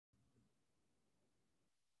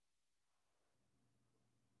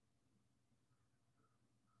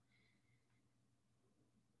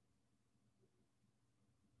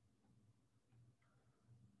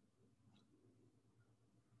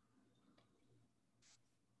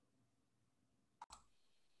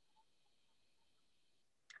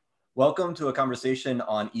Welcome to a conversation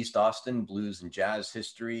on East Austin blues and jazz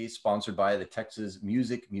history, sponsored by the Texas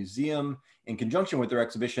Music Museum in conjunction with their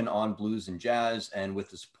exhibition on blues and jazz and with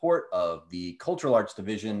the support of the Cultural Arts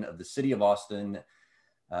Division of the City of Austin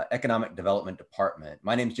Economic Development Department.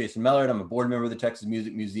 My name is Jason Mellard. I'm a board member of the Texas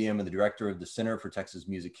Music Museum and the director of the Center for Texas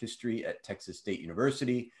Music History at Texas State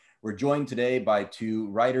University. We're joined today by two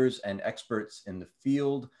writers and experts in the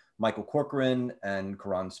field, Michael Corcoran and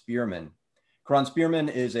Kahron Spearman. Kahron Spearman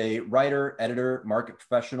is a writer, editor, market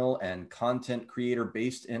professional, and content creator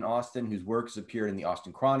based in Austin, whose works appeared in the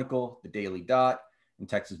Austin Chronicle, the Daily Dot, and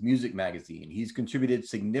Texas Music Magazine. He's contributed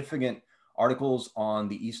significant articles on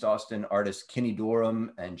the East Austin artists Kenny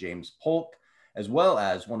Dorham and James Polk, as well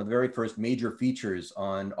as one of the very first major features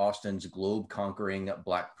on Austin's globe-conquering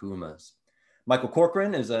Black Pumas. Michael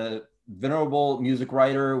Corcoran is a venerable music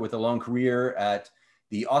writer with a long career at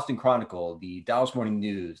the Austin Chronicle, the Dallas Morning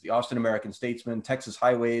News, the Austin American Statesman, Texas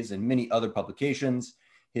Highways, and many other publications.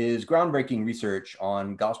 His groundbreaking research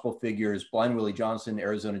on gospel figures Blind Willie Johnson,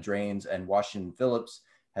 Arizona Drains, and Washington Phillips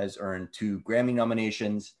has earned 2 Grammy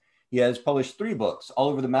nominations. He has published 3 books, All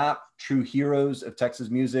Over the Map, True Heroes of Texas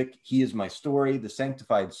Music, He Is My Story, The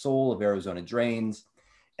Sanctified Soul of Arizona Drains.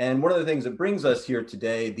 And one of the things that brings us here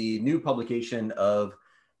today, the new publication of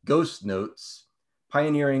Ghost Notes,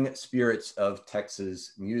 Pioneering Spirits of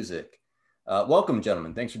Texas Music. Welcome,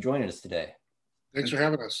 gentlemen. Thanks for joining us today. Thanks for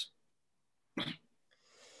having us. I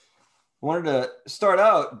wanted to start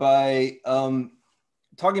out by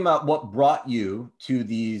talking about what brought you to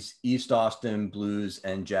these East Austin blues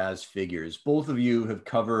and jazz figures. Both of you have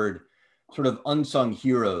covered sort of unsung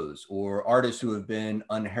heroes or artists who have been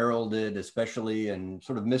unheralded, especially, and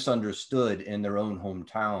sort of misunderstood in their own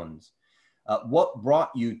hometowns. What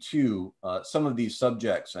brought you to some of these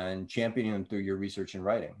subjects and championing them through your research and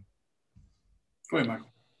writing? Go ahead, Michael.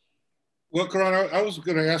 Well, Kahron, I was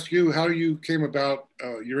going to ask you how you came about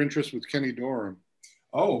your interest with Kenny Dorham.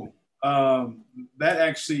 Oh, that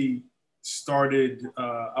actually started,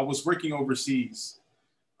 I was working overseas.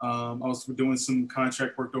 I was doing some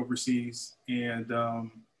contract work overseas, and,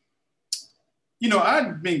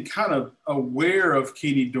 I'd been kind of aware of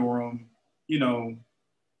Kenny Dorham.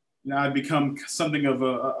 I'd become something of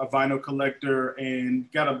a vinyl collector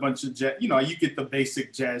and got a bunch of jazz. You get the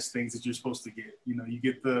basic jazz things that you're supposed to get. You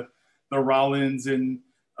get the Rollins and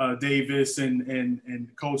Davis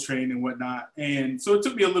and Coltrane and whatnot. And so it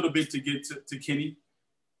took me a little bit to get to Kenny.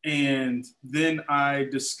 And then I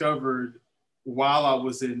discovered while I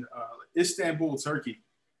was in Istanbul, Turkey,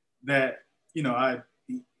 that that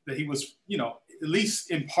he was at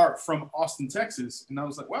least in part from Austin, Texas. And I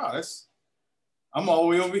was like, wow, I'm all the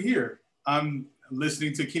way over here. I'm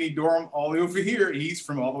listening to Kenny Dorham all the way over here. He's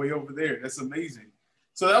from all the way over there. That's amazing.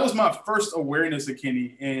 So that was my first awareness of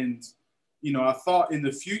Kenny. And, I thought in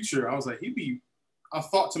the future, I was like, I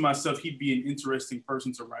thought to myself, he'd be an interesting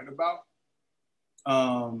person to write about.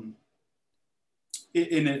 And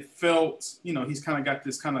it felt, he's kind of got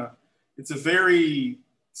this it's a very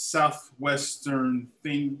Southwestern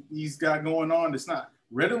thing he's got going on. It's not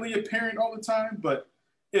readily apparent all the time, but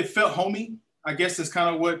it felt homey. I guess that's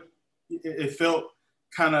kind of what it felt,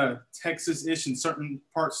 kind of Texas-ish in certain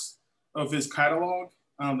parts of his catalog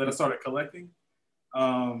that I started collecting.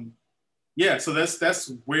 So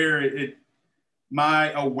that's where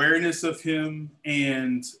my awareness of him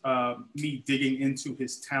and me digging into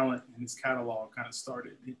his talent and his catalog kind of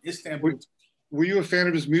started in Istanbul. Were you a fan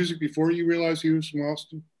of his music before you realized he was from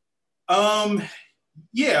Austin?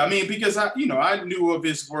 Yeah, I mean, because I knew of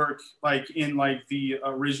his work in the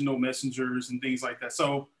original Messengers and things like that.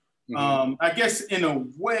 So I guess in a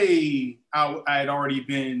way I had already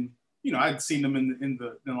been, I'd seen him in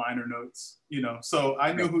the liner notes, so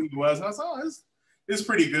I knew who he was. And I was like, oh, this is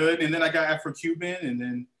pretty good. And then I got Afro-Cuban, and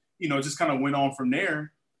then, just kind of went on from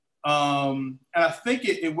there. And I think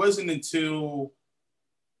it wasn't until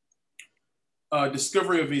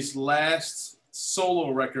discovery of his last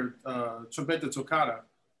solo record, Trompeta Toccata,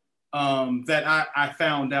 that I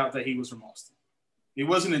found out that he was from Austin. It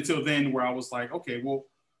wasn't until then where I was like, okay, well,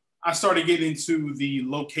 I started getting into the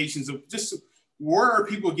locations of just where are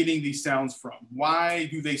people getting these sounds from? Why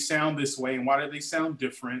do they sound this way? And why do they sound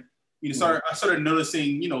different? I started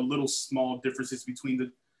noticing, little small differences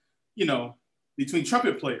between between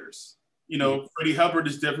trumpet players. Freddie Hubbard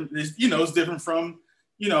is different, is different from,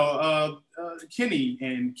 Kenny,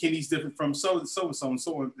 and Kenny's different from so and so and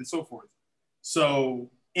so on and so forth. So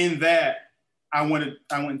in that, I went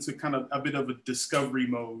into kind of a bit of a discovery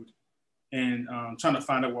mode and trying to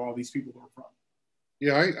find out where all these people were from.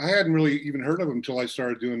 Yeah, I hadn't really even heard of him until I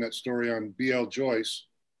started doing that story on B.L. Joyce,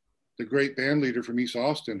 the great band leader from East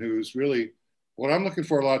Austin, who's really what I'm looking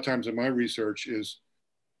for a lot of times in my research is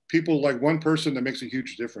people, like one person that makes a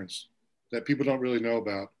huge difference that people don't really know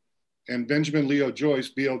about. And Benjamin Leo Joyce,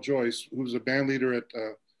 B.L. Joyce, who was a band leader at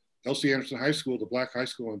L.C. Anderson High School, the black high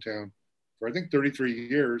school in town, for I think 33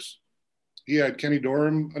 years. He had Kenny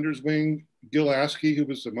Dorham under his wing, Gil Askey, who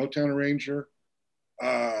was the Motown arranger.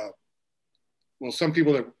 Well, some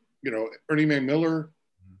people that, you know, Ernie Mae Miller,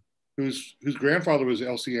 whose grandfather was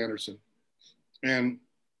L.C. Anderson. And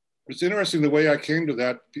it's interesting the way I came to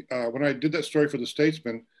that. When I did that story for the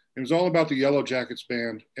Statesman, it was all about the Yellow Jackets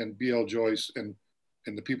band and B.L. Joyce and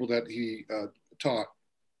the people that he taught.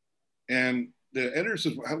 And the editor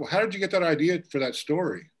says, how did you get that idea for that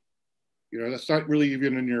story? You know, that's not really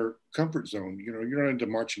even in your comfort zone. You know, you're not into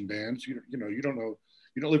marching bands. You know, you don't know,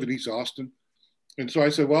 you don't live in East Austin. And so I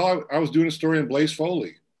said, well, I was doing a story on Blaze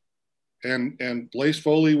Foley. And Blaze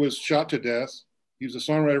Foley was shot to death. He was a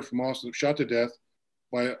songwriter from Austin, shot to death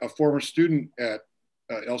by a former student at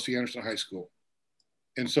L.C. Anderson High School.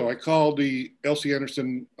 And so I called the L.C.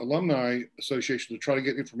 Anderson Alumni Association to try to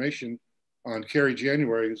get information on Kerry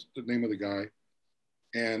January, is the name of the guy.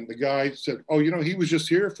 And the guy said, oh, you know, he was just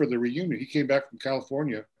here for the reunion. He came back from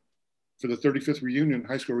California for the 35th reunion,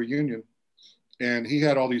 high school reunion. And he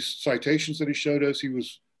had all these citations that he showed us.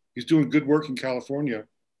 He's doing good work in California.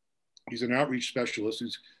 He's an outreach specialist.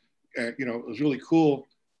 He's, you know, it was really cool.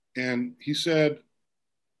 And he said,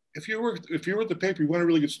 if you were at the paper, you want a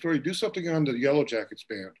really good story, do something on the Yellow Jackets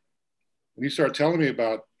band. And he started telling me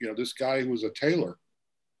about, you know, this guy who was a tailor.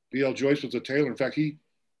 B.L. Joyce was a tailor. In fact, he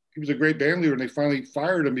was a great band leader, and they finally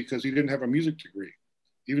fired him because he didn't have a music degree,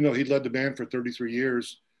 even though he'd led the band for 33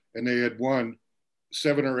 years and they had won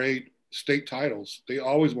 7 or 8 state titles. They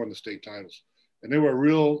always won the state titles. And they were a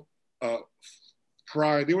real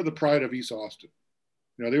pride. They were the pride of East Austin.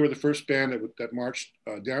 You know, they were the first band that marched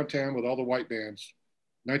downtown with all the white bands.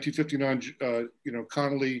 1959, you know,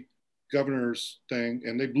 Connolly governor's thing,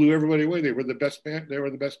 and they blew everybody away. They were the best band. They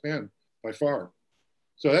were the best band by far.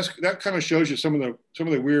 So that kind of shows you some of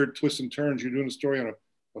the weird twists and turns. You're doing a story on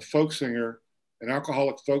a folk singer, an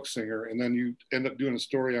alcoholic folk singer, and then you end up doing a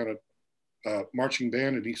story on a marching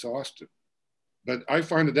band in East Austin. But I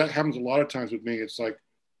find that happens a lot of times with me. It's like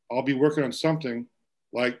I'll be working on something,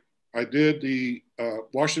 like I did the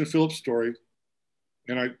Washington Phillips story,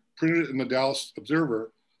 and I printed it in the Dallas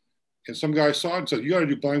Observer, and some guy saw it and said, you got to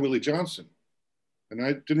do Blind Willie Johnson. And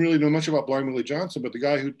I didn't really know much about Blind Willie Johnson, but the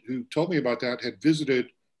guy who told me about that had visited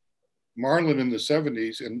Marlin in the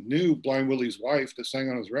 70s and knew Blind Willie's wife that sang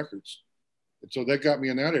on his records. And so that got me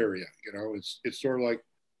in that area. You know, it's sort of like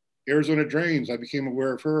Arizona Drains. I became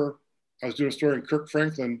aware of her. I was doing a story on Kirk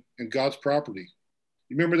Franklin and God's Property.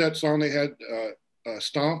 You remember that song they had,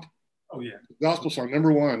 Stomp? Oh, yeah. Gospel song,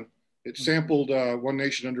 #1. It sampled One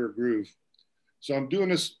Nation Under a Groove. So I'm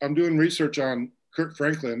doing research on Kirk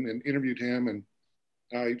Franklin and interviewed him, and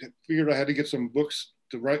I figured I had to get some books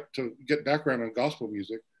to get background on gospel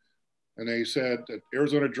music. And they said that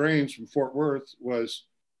Arizona Drains from Fort Worth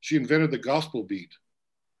she invented the gospel beat.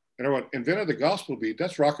 And I went, invented the gospel beat?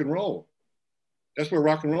 That's rock and roll. That's where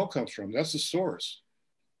rock and roll comes from. That's the source.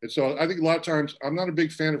 And so I think a lot of times, I'm not a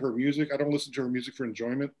big fan of her music. I don't listen to her music for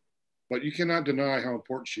enjoyment, but you cannot deny how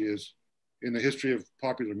important she is in the history of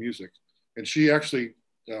popular music. And she actually,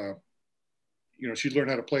 you know, she learned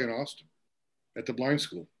how to play in Austin at the blind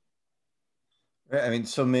school. I mean,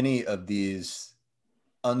 so many of these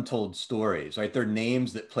untold stories, right? They're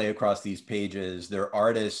names that play across these pages. They're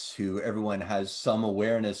artists who everyone has some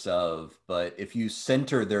awareness of, but if you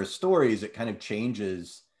center their stories, it kind of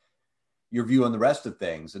changes your view on the rest of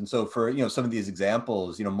things. And so for, you know, some of these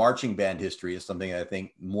examples, you know, marching band history is something I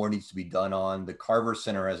think more needs to be done on. The Carver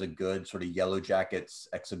Center has a good sort of Yellow Jackets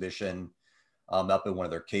exhibition up in one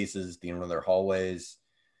of their cases, in one of their hallways.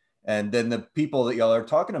 And then the people that y'all are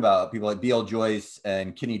talking about, people like B.L. Joyce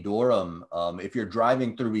and Kenny Dorham, if you're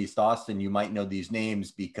driving through East Austin, you might know these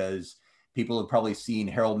names because people have probably seen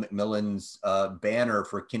Harold McMillan's banner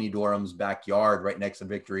for Kenny Dorham's backyard right next to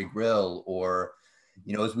Victory Grill. Or,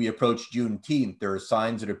 you know, as we approach Juneteenth, there are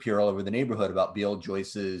signs that appear all over the neighborhood about B.L.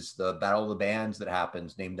 Joyce's The Battle of the Bands that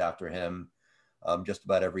happens, named after him just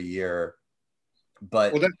about every year.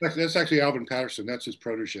 But well, that's actually Alvin Patterson. That's his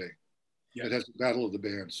protege. Yeah. It has the Battle of the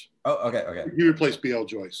Bands. Oh, okay. He replaced B.L.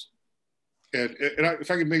 Joyce. And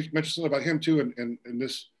if I could mention something about him too, and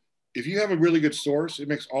this, if you have a really good source, it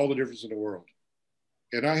makes all the difference in the world.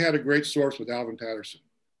 And I had a great source with Alvin Patterson.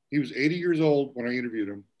 He was 80 years old when I interviewed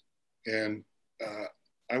him, and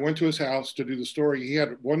I went to his house to do the story. He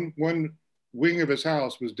had one wing of his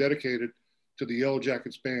house was dedicated to the Yellow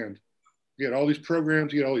Jackets band. He had all these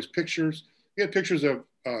programs. He had all these pictures. He had pictures of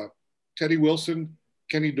Teddy Wilson,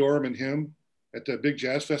 Kenny Dorham, and him. at the big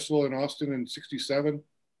jazz festival in Austin in '67.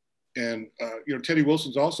 And, Teddy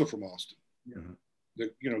Wilson's also from Austin. Mm-hmm.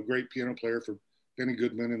 The, great piano player for Benny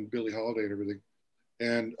Goodman and Billie Holiday and everything.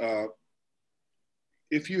 And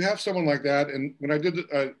if you have someone like that, and when I did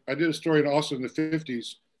a story in Austin in the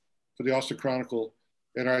 '50s for the Austin Chronicle,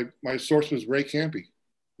 and my source was Ray Campy.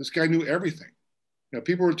 This guy knew everything.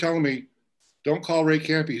 People were telling me, don't call Ray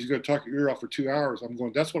Campy. He's going to talk your ear off for 2 hours. I'm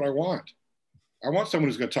going, that's what I want. I want someone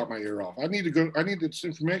who's going to talk my ear off. I need this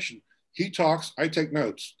information. He talks, I take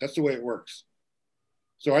notes. That's the way it works.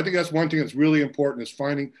 So I think that's one thing that's really important is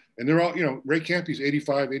finding, and they're all, Ray Campy's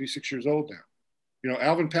 85, 86 years old now.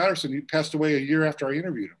 Alvin Patterson, he passed away a year after I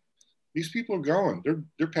interviewed him. These people are going.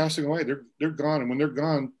 They're passing away. They're gone. And when they're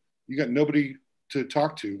gone, you got nobody to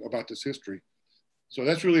talk to about this history. So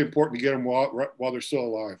that's really important to get them while they're still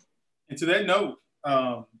alive. And to that note,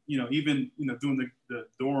 even doing the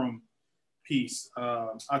Dorham piece,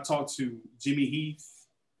 I talked to Jimmy Heath.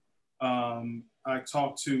 I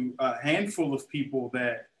talked to a handful of people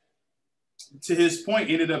that, to his point,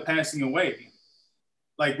 ended up passing away,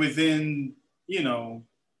 like within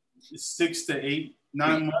 6 to 8,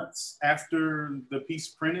 9 months after the piece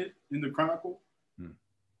printed in the Chronicle.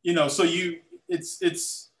 So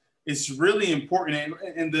it's really important.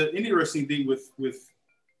 And the interesting thing with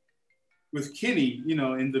Kenny,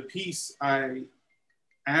 in the piece, I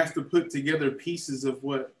have to put together pieces of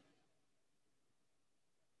what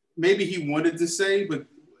maybe he wanted to say, but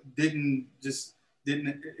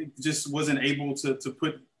just wasn't able to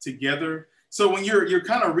put together. So when you're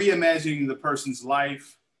kind of reimagining the person's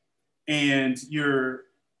life, and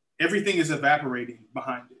everything is evaporating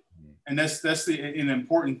behind it, and that's an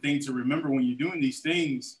important thing to remember when you're doing these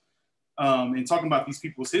things, and talking about these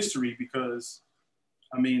people's history, because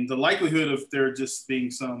the likelihood of there just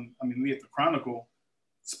being we at the Chronicle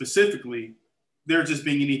specifically, there just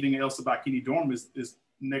being anything else about Kenny Dorham is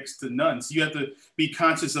next to none. So you have to be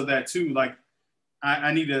conscious of that too. Like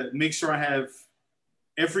I need to make sure I have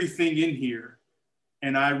everything in here,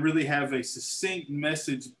 and I really have a succinct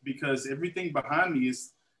message, because everything behind me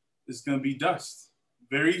is going to be dust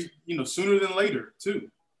very, sooner than later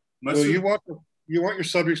too. Well, you want your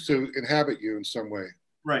subjects to inhabit you in some way.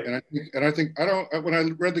 Right. And I think when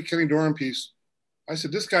I read the Kenny Dorham piece, I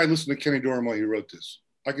said, this guy listened to Kenny Dorham while he wrote this.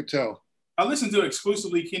 I could tell. I listened to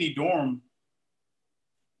exclusively Kenny Dorham,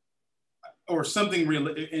 or something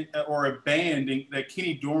or a band that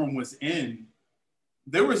Kenny Dorham was in.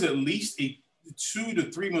 There was at least a 2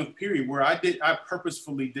 to 3 month period where I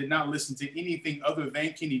purposefully did not listen to anything other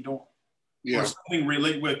than Kenny Dorham. Yeah. Or something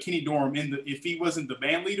related with Kenny Dorham if he wasn't the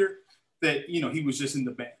band leader, that he was just in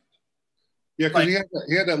the band. Yeah, because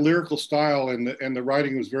he had that lyrical style, and the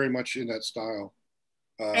writing was very much in that style.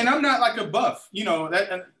 And I'm not like a buff,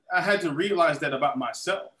 that I had to realize that about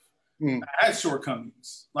myself. I had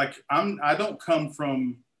shortcomings. Like I don't come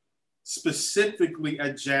from specifically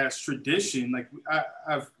a jazz tradition. Like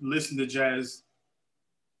I've listened to jazz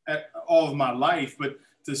all of my life, but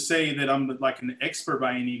to say that I'm like an expert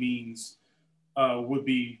by any means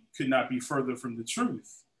could not be further from the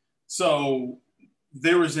truth. So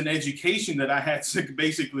there was an education that I had to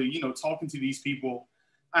basically, talking to these people,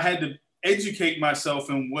 I had to educate myself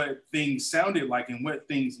in what things sounded like and what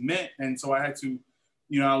things meant. And so I had to,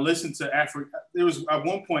 I listened to there was at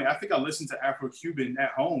one point, I think I listened to Afro-Cuban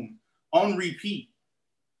at home on repeat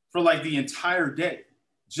for like the entire day,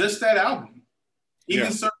 just that album.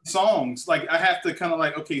 Even certain songs, like I have to kind of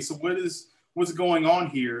like, okay, so what's going on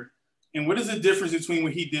here? And what is the difference between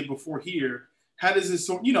what he did before here? How does this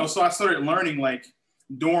sort, so I started learning like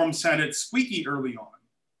Dorham sounded squeaky early on.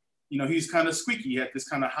 He's kind of squeaky. He had this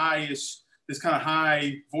kind of high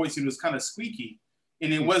voice, and it was kind of squeaky.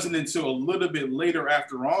 And it wasn't until a little bit later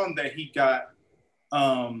after on that he got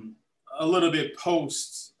a little bit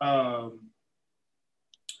post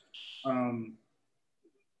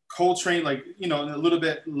Coltrane, like, a little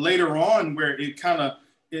bit later on where it kind of,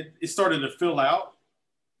 it started to fill out.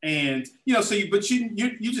 And, so you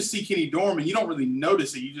just see Kenny Dorham and you don't really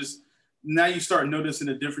notice it. Now you start noticing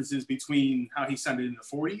the differences between how he sounded in the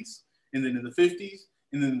 40s and then in the 50s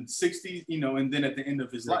and then in the 60s, and then at the end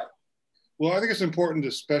of his life. Well, I think it's important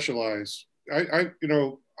to specialize. I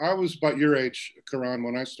was about your age, Kahron,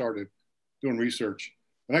 when I started doing research,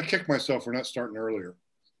 and I kicked myself for not starting earlier.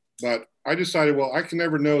 But I decided, well, I can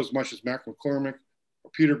never know as much as Mac McCormick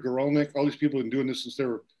or Peter Gorolnik. All these people have been doing this since they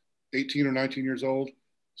were 18 or 19 years old.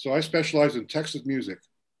 So I specialize in Texas music.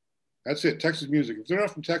 That's it, Texas music. If they're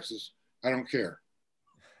not from Texas, I don't care.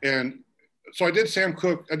 And so I did Sam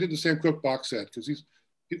Cooke. I did the Sam Cooke box set because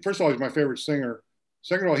first of all, he's my favorite singer.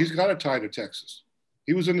 Second of all, he's got a tie to Texas.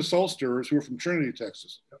 He was in the Soul Stirrers, who were from Trinity,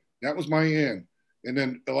 Texas. That was my in. And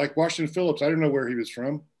then like Washington Phillips, I didn't know where he was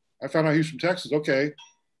from. I found out he was from Texas. Okay,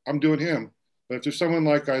 I'm doing him. But if there's someone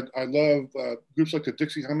like I love groups like the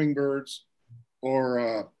Dixie Hummingbirds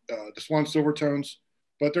or the Swan Silvertones,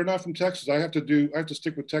 but they're not from Texas. I have to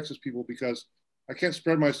stick with Texas people because I can't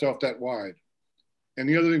spread myself that wide. And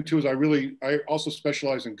the other thing too is I also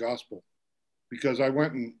specialize in gospel because I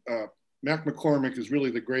went and Mac McCormick is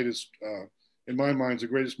really the greatest, in my mind, the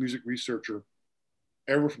greatest music researcher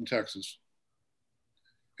ever from Texas.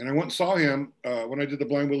 And I went and saw him when I did the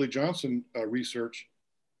Blind Willie Johnson research,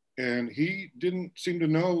 and he didn't seem to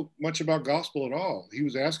know much about gospel at all. He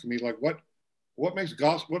was asking me like, what makes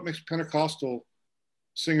Pentecostal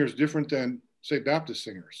singers different than, say, Baptist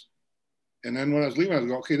singers? And then when I was leaving, I was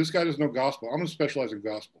going, okay, this guy doesn't know gospel. I'm going to specialize in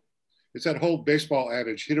gospel. It's that whole baseball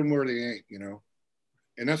adage, hit them where they ain't, you know?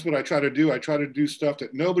 And that's what I try to do. I try to do stuff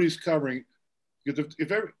that nobody's covering. Because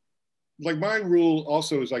like my rule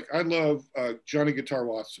also is like, I love Johnny Guitar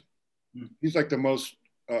Watson. He's like the most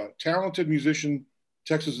talented musician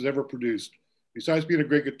Texas has ever produced. Besides being a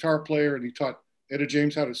great guitar player, and he taught Etta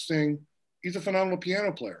James how to sing, he's a phenomenal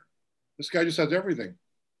piano player. This guy just has everything.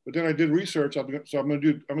 But then I did research, so I'm going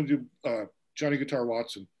to do Johnny Guitar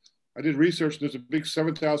Watson. I did research. There's a big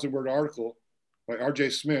 7,000 word article by R.J.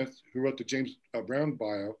 Smith, who wrote the James Brown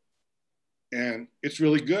bio, and it's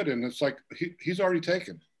really good. And it's like he's already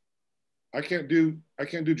taken. I can't do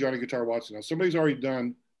Johnny Guitar Watson. Now somebody's already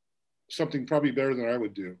done something probably better than I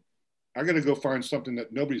would do. I got to go find something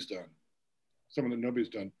that nobody's done, something that nobody's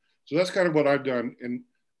done. So that's kind of what I've done. And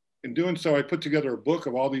in doing so, I put together a book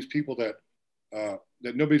of all these people that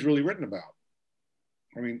nobody's really written about.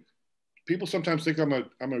 I mean, people sometimes think I'm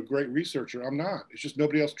a great researcher. I'm not. It's just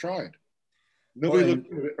nobody else tried. Nobody looked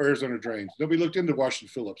into Arizona Drains. Nobody looked into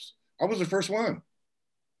Washington Phillips. I was the first one.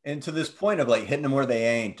 And to this point of like hitting them where they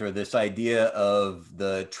ain't, or this idea of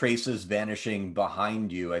the traces vanishing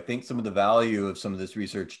behind you, I think some of the value of some of this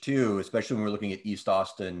research too, especially when we're looking at East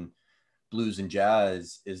Austin blues and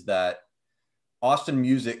jazz, is that Austin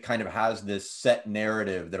music kind of has this set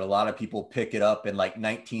narrative that a lot of people pick it up in like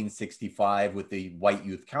 1965 with the white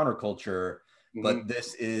youth counterculture. Mm-hmm. But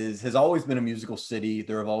this has always been a musical city.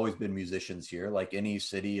 There have always been musicians here, like any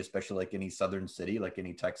city, especially like any Southern city, like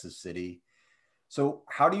any Texas city. So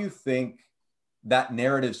how do you think that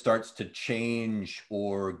narrative starts to change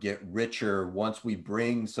or get richer once we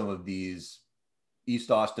bring some of these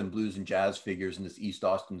East Austin blues and jazz figures in this East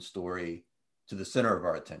Austin story to the center of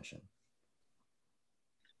our attention?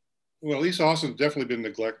 Well, East Austin's definitely been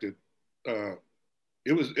neglected.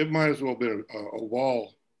 It might as well have been a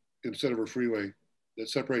wall instead of a freeway that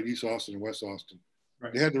separated East Austin and West Austin.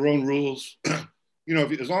 Right. They had their own rules. You know,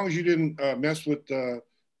 as long as you didn't mess with the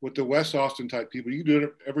West Austin type people, you could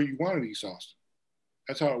do whatever you wanted in East Austin.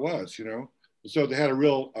 That's how it was, you know. And so they had a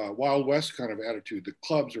real Wild West kind of attitude. The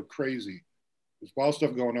clubs are crazy. There's wild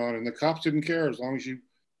stuff going on, and the cops didn't care as long as you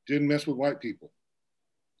didn't mess with white people.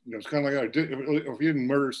 You know, it's kind of like if you didn't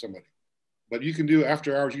murder somebody. But you can do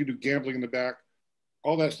after hours, you can do gambling in the back,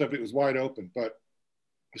 all that stuff. It was wide open. But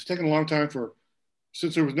it's taken a long time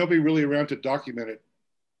since there was nobody really around to document it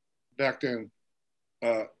back then,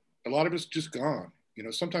 a lot of it's just gone. You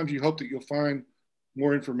know, sometimes you hope that you'll find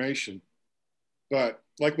more information. But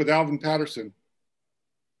like with Alvin Patterson,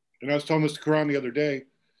 and I was telling this to Kahron the other day,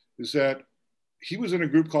 is that he was in a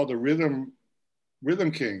group called the Rhythm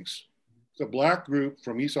Kings. It's a black group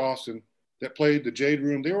from East Austin that played the Jade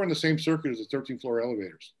Room. They were in the same circuit as the 13th Floor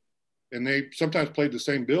Elevators. And they sometimes played the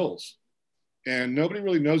same bills. And nobody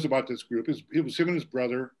really knows about this group. It was him and his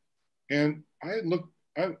brother. And I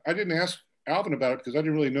didn't ask Alvin about it because I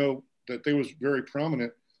didn't really know that they was very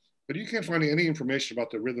prominent. But you can't find any information about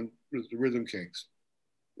the Rhythm Kings.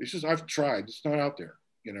 It's just, I've tried. It's not out there,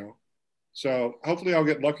 you know. So hopefully I'll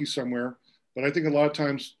get lucky somewhere. But I think a lot of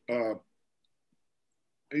times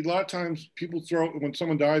people when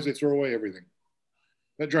someone dies, they throw away everything.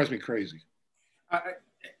 That drives me crazy. I'm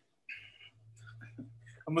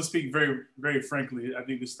gonna speak very, very frankly. I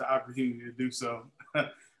think this is the opportunity to do so.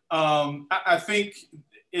 I think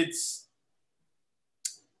it's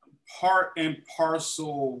part and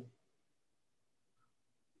parcel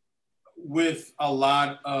with a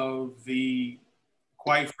lot of the,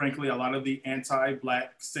 quite frankly, a lot of the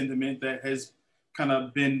anti-Black sentiment that has kind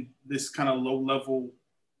of been this kind of low level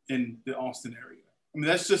in the Austin area. I mean,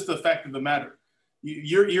 that's just the fact of the matter.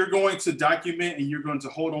 You're going to document and you're going to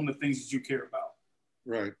hold on to things that you care about.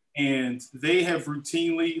 Right. And they have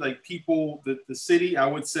routinely, like people, the city, I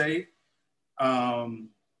would say, at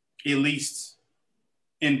least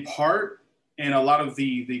in part, and a lot of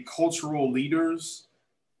the cultural leaders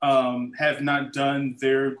have not done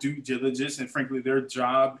their due diligence and frankly their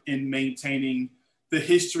job in maintaining the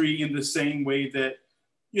history in the same way that,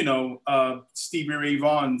 you know, Stevie Ray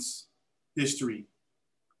Vaughan's history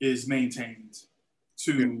is maintained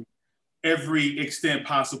to every extent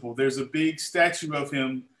possible. There's a big statue of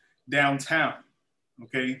him downtown,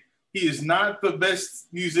 okay? He is not the best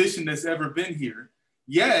musician that's ever been here,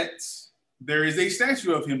 yet there is a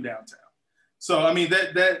statue of him downtown. So, I mean,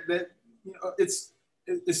 that you know,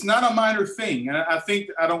 it's not a minor thing. And I think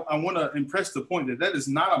I want to impress the point that that is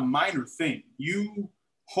not a minor thing. You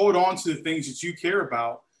hold on to the things that you care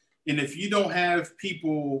about. And if you don't have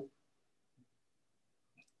people,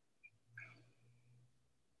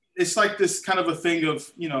 it's like this kind of a thing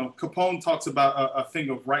of, you know, Capone talks about a thing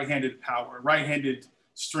of right-handed power, right-handed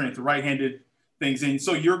strength, right-handed things. And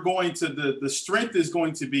so you're going to, the strength is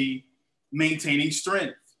going to be maintaining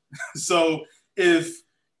strength. So if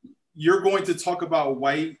you're going to talk about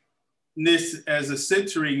whiteness as a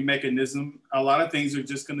centering mechanism, a lot of things are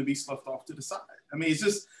just going to be sloughed off to the side. I mean, it's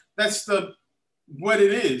just, that's what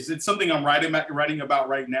it is. It's something I'm writing about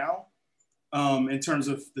right now in terms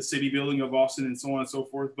of the city building of Austin and so on and so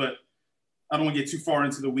forth. But I don't want to get too far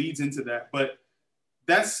into the weeds into that. But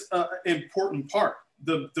that's an important part.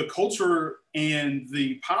 The culture and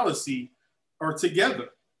the policy are together.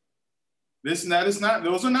 Those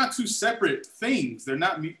are not two separate things.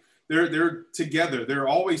 They're together. They're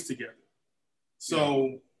always together.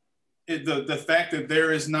 So the fact that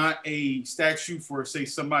there is not a statue for, say,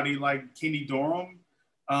 somebody like Kenny Dorham,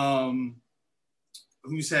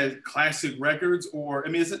 who's had classic records, or, I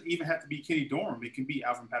mean, it doesn't even have to be Kenny Dorham. It can be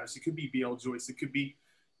Alvin Patterson. It could be B.L. Joyce. It could be,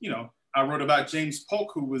 you know, I wrote about James Polk,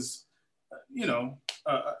 who was, you know,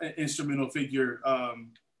 an instrumental figure.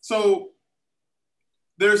 So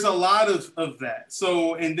there's a lot of that.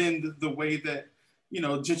 So, and then the way that, you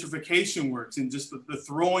know, gentrification works and just the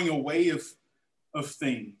throwing away of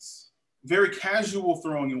things, very casual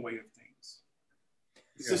throwing away of things,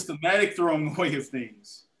 systematic throwing away of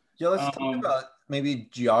things. Yeah, let's talk about maybe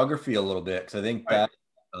geography a little bit, because I think that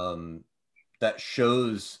that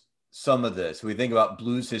shows some of this. When we think about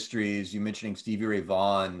blues histories, you mentioning Stevie Ray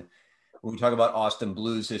Vaughan, when we talk about Austin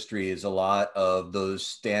blues history, is a lot of those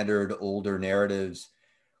standard older narratives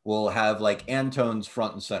will have like Antone's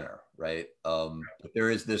front and center, right? But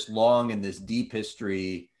there is this long and this deep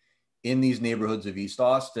history in these neighborhoods of East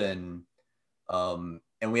Austin.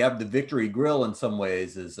 And we have the Victory Grill in some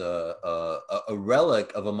ways as a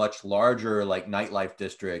relic of a much larger like nightlife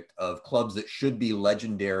district of clubs that should be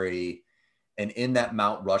legendary and in that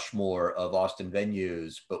Mount Rushmore of Austin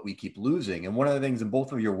venues, but we keep losing. And one of the things in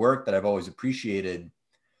both of your work that I've always appreciated,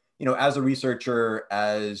 you know, as a researcher,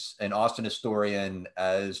 as an Austin historian,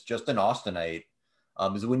 as just an Austinite,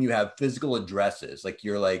 is when you have physical addresses, like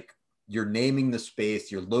you're naming the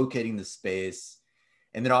space, you're locating the space.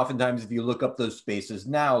 And then oftentimes if you look up those spaces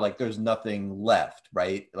now, like there's nothing left,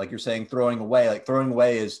 right? Like you're saying, throwing away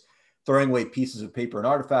is throwing away pieces of paper and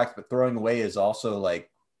artifacts, but throwing away is also like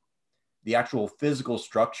the actual physical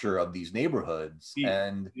structure of these neighborhoods.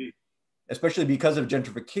 And especially because of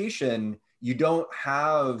gentrification, you don't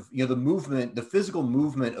have, you know, the movement, the physical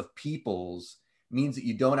movement of peoples means that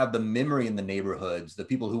you don't have the memory in the neighborhoods, the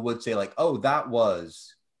people who would say like, oh, that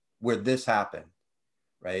was where this happened,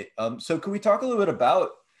 right? So can we talk a little bit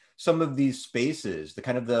about some of these spaces, the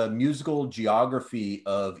kind of the musical geography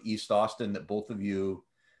of East Austin that both of you,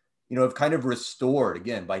 you know, have kind of restored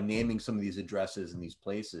again by naming some of these addresses and these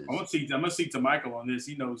places? I'm gonna speak to Michael on this.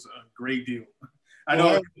 He knows a great deal. I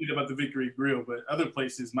know about the Victory Grill, but other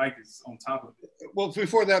places, Mike is on top of it. Well,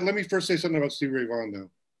 before that, let me first say something about Stevie Ray Vaughan, though.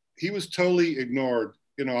 He was totally ignored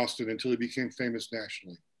in Austin until he became famous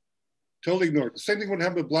nationally. Totally ignored. The same thing would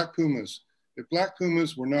happen with Black Pumas. If Black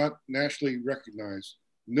Pumas were not nationally recognized,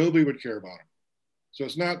 nobody would care about him. So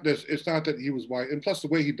it's not that he was white. And plus the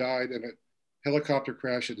way he died in a helicopter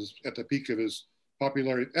crash at the peak of his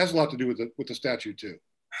popularity has a lot to do with the statue too.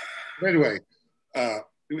 But anyway,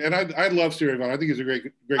 and I love Stevie Ray Vaughan. I think he's a great.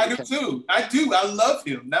 I do too. I do. I love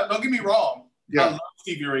him. Now, don't get me wrong. Yeah. I love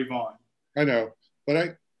Stevie Ray Vaughan. I know,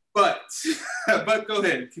 but go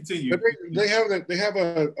ahead, continue. But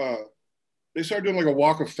they started doing like a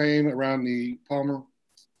walk of fame around the Palmer.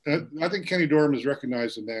 And I think Kenny Dorham is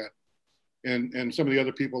recognized in that, and some of the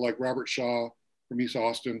other people like Robert Shaw from East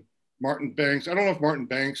Austin, Martin Banks. I don't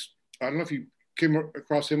know if you came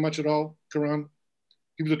across him much at all, Kahron.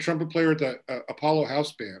 He was a trumpet player at the Apollo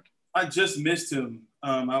House Band. I just missed him.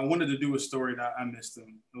 I wanted to do a story that I missed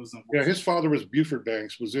him. It was unfortunate. Yeah, his father was Buford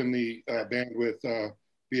Banks, was in the band with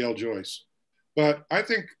B.L. Joyce. But I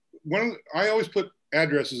think I always put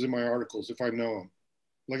addresses in my articles if I know them.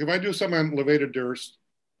 Like if I do something on Levada Durst,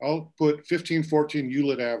 I'll put 1514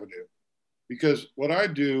 Hewlett Avenue, because what I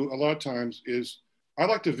do a lot of times is I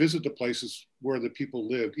like to visit the places where the people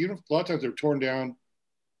lived. Even if a lot of times they're torn down,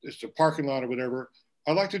 it's a parking lot or whatever.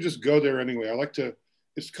 I like to just go there anyway. I like to,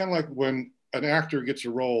 it's kind of like when an actor gets a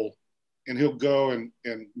role and he'll go and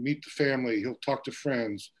meet the family. He'll talk to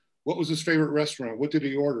friends. What was his favorite restaurant? What did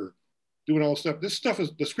he order? Doing all this stuff. This stuff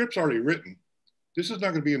is, the script's already written. This is not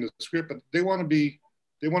going to be in the script, but they want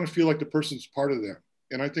to feel like the person's part of them.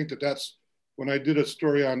 And I think that that's, when I did a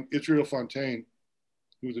story on Israel Fontaine,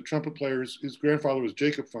 who was a trumpet player, his grandfather was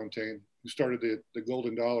Jacob Fontaine, who started the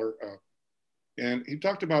Golden Dollar. And he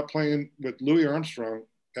talked about playing with Louis Armstrong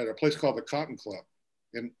at a place called the Cotton Club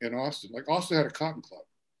in Austin. Like Austin had a cotton club.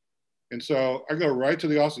 And so I go right to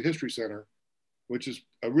the Austin History Center, which is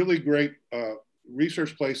a really great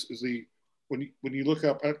research place. Is when you look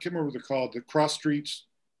up, I can't remember what they're called, the cross streets.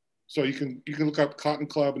 So you can look up Cotton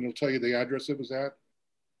Club and it'll tell you the address it was at.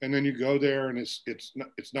 And then you go there and it's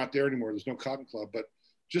not there anymore. There's no Cotton Club. But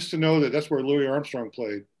just to know that that's where Louis Armstrong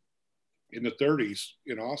played in the 30s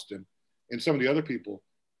in Austin, and some of the other people,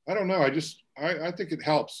 I don't know. I think it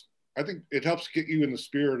helps. I think it helps get you in the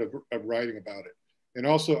spirit of writing about it. And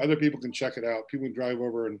also other people can check it out. People can drive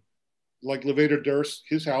over, and like Levator Durst,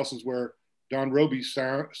 his house is where Don Roby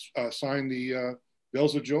signed the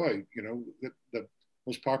Bells of Joy, you know, the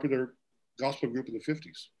most popular gospel group of the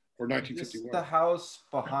 50s or 1951. The house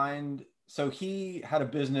behind, so he had a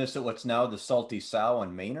business at what's now the Salty Sow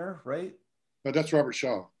on Manor, right? No, that's Robert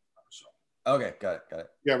Shaw. Okay, got it.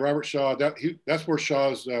 Yeah, Robert Shaw. That's where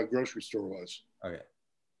Shaw's grocery store was. Okay.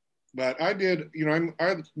 But I did, you know,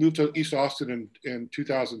 I moved to East Austin in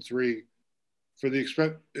 2003 for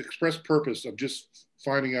the express purpose of just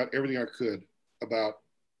finding out everything I could about,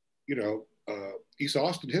 you know, East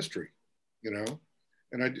Austin history, you know.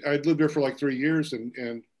 And I lived there for like 3 years,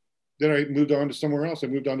 and then I moved on to somewhere else. I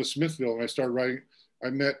moved on to Smithville, and I started writing. I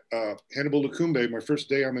met Hannibal Lacumbe my first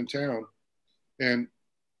day I'm in town, and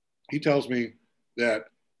he tells me that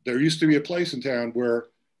there used to be a place in town where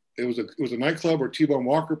it was a nightclub where T-Bone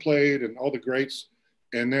Walker played and all the greats,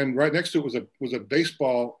 and then right next to it was a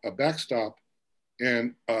backstop,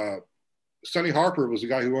 and Sonny Harper was the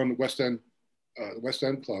guy who owned the West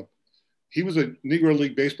End Club. He was a Negro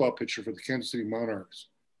League baseball pitcher for the Kansas City Monarchs,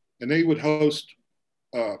 and they would host.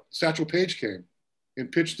 Satchel Paige came and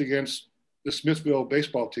pitched against the Smithville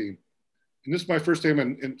baseball team. And this is my first time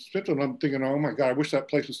in Smithville, and I'm thinking, oh my God, I wish that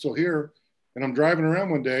place was still here. And I'm driving around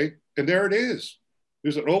one day, and there it is.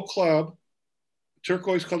 There's an old club,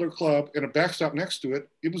 turquoise colored club, and a backstop next to it.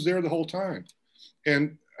 It was there the whole time.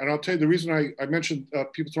 And I'll tell you the reason I mentioned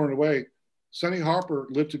people throwing it away. Sonny Harper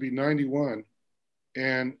lived to be 91,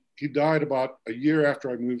 and he died about a year after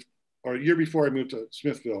I moved, or a year before I moved to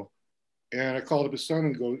Smithville. And I called up his son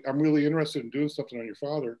and go, I'm really interested in doing something on your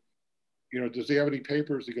father. You know, does he have any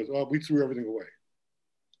papers? He goes, oh, we threw everything away.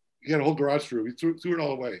 He had a whole garage through. He threw it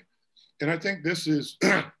all away. And I think this is,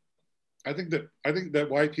 I think that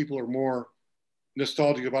white people are more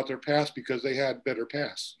nostalgic about their past because they had better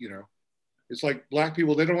pasts, you know. It's like black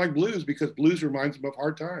people, they don't like blues because blues reminds them of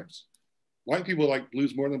hard times. White people like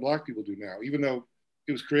blues more than black people do now, even though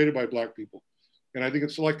it was created by black people. And I think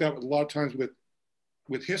it's like that a lot of times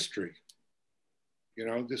with history. You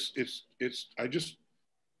know, and a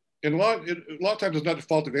lot of times it's not the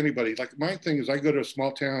fault of anybody. Like my thing is I go to a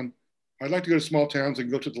small town. I'd like to go to small towns and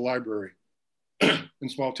go to the library in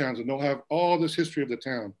small towns, and they'll have all this history of the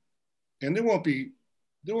town. And there won't be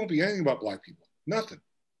anything about black people, nothing.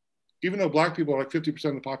 Even though black people are like 50%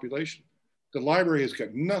 of the population, the library has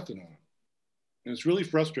got nothing on them. And it's really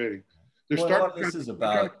frustrating. A lot of this is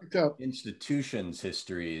about institutions'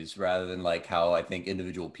 histories rather than like how I think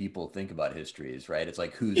individual people think about histories, right? It's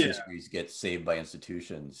like whose histories get saved by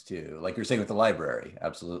institutions too. Like you're saying with the library,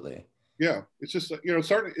 absolutely. Yeah, it's just, you know,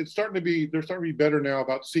 they're starting to be better now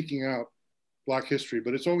about seeking out Black history,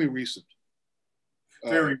 but it's only recent.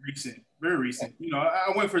 Very recent. You know,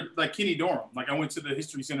 I went for like Kenny Dorham. Like I went to the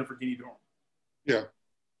History Center for Kenny Dorham. Yeah.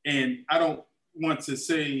 And I don't want to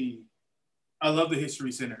say I love the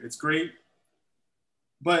History Center. It's great.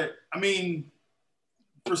 But I mean,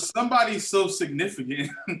 for somebody so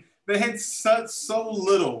significant, they had so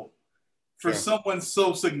little for someone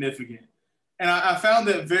so significant. And I found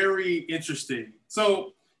that very interesting.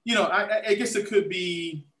 So, you know, I guess it could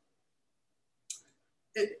be,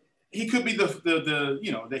 he could be the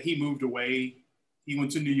you know, that he moved away. He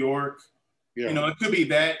went to New York. Yeah. You know, it could be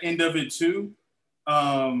that end of it too.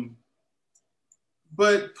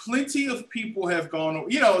 But plenty of people have gone,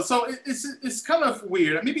 you know, so it's kind of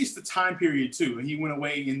weird. Maybe it's the time period too. And he went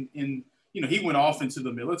away in you know, he went off into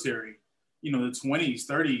the military, you know, the 20s,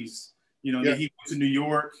 30s. You know, then he went to New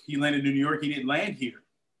York. He landed in New York. He didn't land here.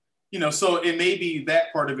 You know, so it may be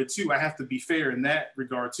that part of it too. I have to be fair in that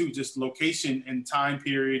regard too, just location and time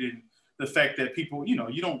period and the fact that people, you know,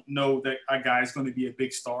 you don't know that a guy is going to be a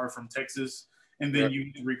big star from Texas and then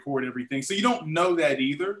you record everything. So you don't know that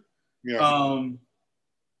either. Yeah.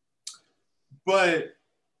 But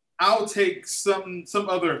I'll take some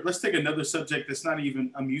other, let's take another subject that's not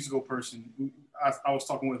even a musical person. I was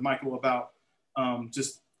talking with Michael about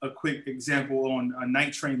just a quick example on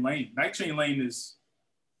Night Train Lane. Night Train Lane is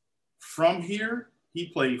from here. He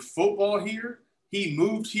played football here. He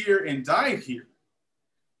moved here and died here.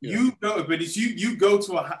 Yeah. You go, but as you go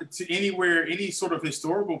to anywhere, any sort of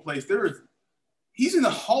historical place, he's in the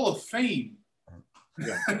Hall of Fame.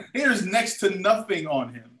 Yeah. There's next to nothing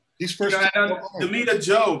on him. He's first. Demita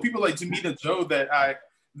Joe, people like Demita Joe that I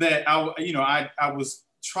was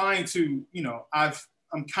trying to, you know, I'm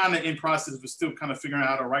kind of in process of still kind of figuring out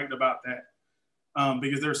how to write about that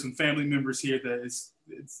because there are some family members here that it's.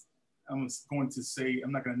 I'm going to say,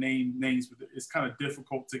 I'm not going to name names, but it's kind of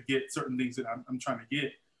difficult to get certain things that I'm trying to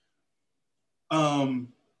get.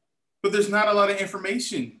 But there's not a lot of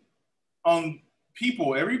information on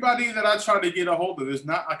people. Everybody that I try to get a hold of, there's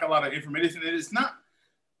not like a lot of information. And it's not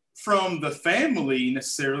from the family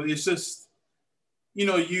necessarily. It's just, you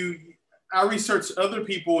know, I research other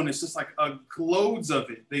people and it's just like loads of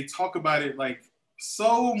it. They talk about it like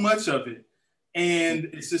so much of it. And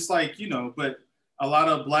it's just like, you know, but a lot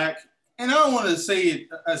of Black, and I don't want to say it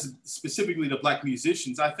as specifically to Black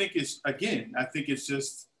musicians. I think it's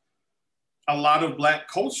just a lot of Black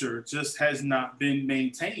culture just has not been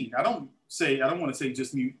maintained. I don't want to say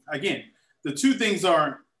just mute. Again, the two things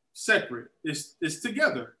aren't separate. It's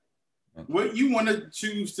together. What you want to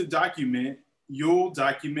choose to document, you'll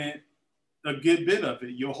document a good bit of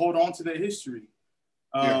it. You'll hold on to that history.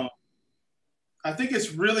 I think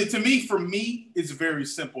it's really, for me, it's very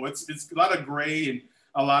simple. It's a lot of gray and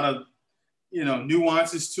a lot of, you know,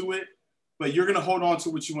 nuances to it, but you're going to hold on to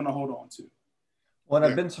what you want to hold on to. Well,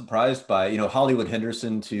 and I've been surprised by, you know, Hollywood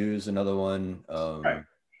Henderson too is another one. Right.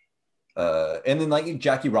 And then like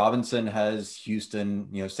Jackie Robinson has Houston,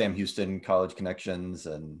 you know, Sam Houston college connections.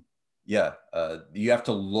 And you have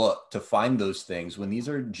to look to find those things when these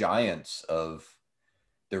are giants of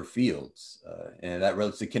their fields. And that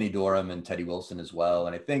relates to Kenny Dorham and Teddy Wilson as well.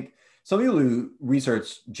 And I think some people who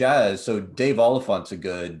research jazz, so Dave Oliphant's a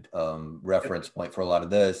good reference point for a lot of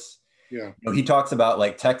this. Yeah. You know, he talks about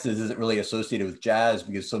like Texas isn't really associated with jazz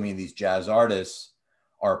because so many of these jazz artists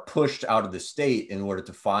are pushed out of the state in order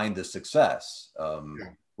to find the success.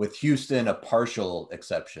 With Houston, a partial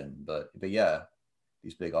exception, but yeah,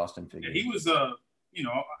 these big Austin figures. Yeah, he was, you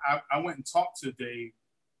know, I went and talked to Dave.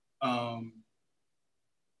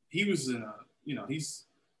 He was in a, you know, he's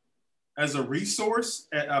as a resource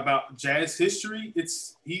about jazz history.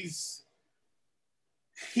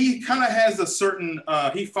 He kind of has a certain,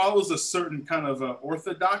 he follows a certain kind of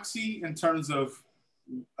orthodoxy in terms of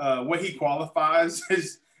what he qualifies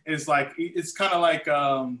is like, it's kind of like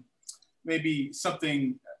maybe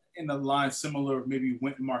something in the line similar, maybe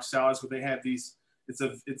Wynton Marsalis, where they have these, it's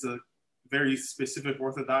a very specific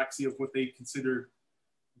orthodoxy of what they consider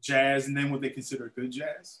jazz and then what they consider good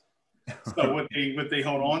jazz. So what they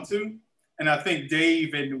hold on to. And I think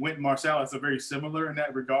Dave and Wynton Marsalis are very similar in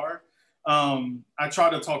that regard. I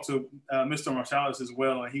tried to talk to Mr. Marsalis as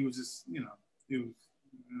well, and he was just,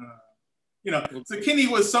 so Kenny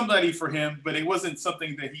was somebody for him, but it wasn't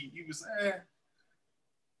something that he was.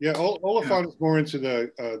 Yeah, Oliphant is more into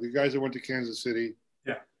the guys that went to Kansas City.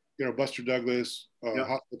 Yeah, you know, Buster Douglas,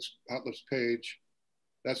 Hot Lips Page,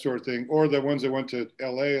 that sort of thing, or the ones that went to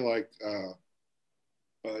L.A. like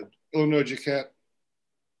Illinois Jacquet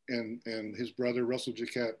and his brother Russell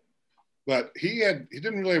Jacquet. But he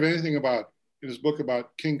didn't really have anything in his book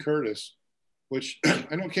about King Curtis, which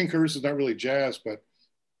I know King Curtis is not really jazz, but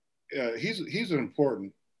he's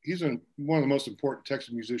one of the most important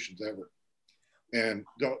Texas musicians ever. And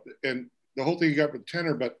the whole thing you got with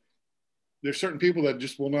tenor, but there's certain people that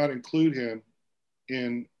just will not include him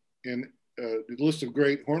in the list of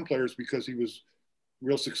great horn players because he was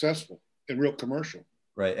real successful and real commercial.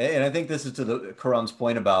 Right. And I think this is to Kahron's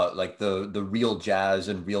point about like the real jazz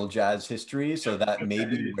and real jazz history. So that may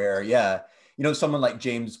be where, someone like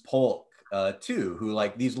James Polk too, who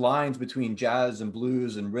like these lines between jazz and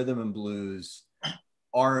blues and rhythm and blues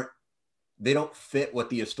they don't fit what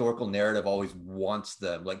the historical narrative always wants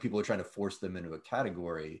them. Like people are trying to force them into a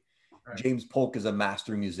category. Right. James Polk is a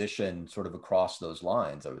master musician sort of across those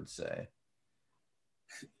lines, I would say.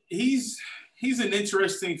 He's an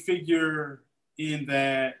interesting figure in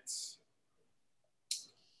that,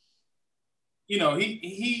 you know,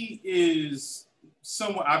 he is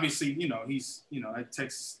somewhat, obviously, you know, he's, you know, at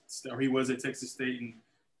Texas, or he was at Texas State, and,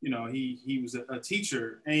 you know, he was a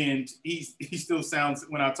teacher, and he still sounds,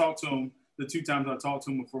 when I talked to him, the 2 times I talked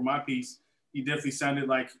to him for my piece, he definitely sounded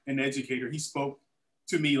like an educator. He spoke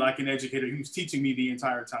to me like an educator. He was teaching me the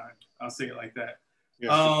entire time. I'll say it like that.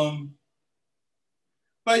 Yeah.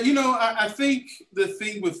 But, you know, I think the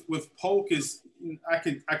thing with Polk is I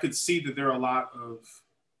could see that there are a lot of,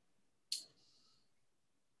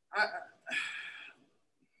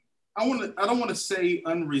 I don't want to say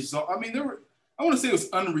unresolved. I mean, I want to say it was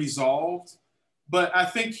unresolved, but I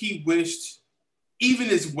think he wished, even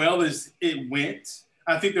as well as it went,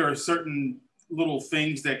 I think there are certain little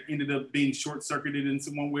things that ended up being short-circuited in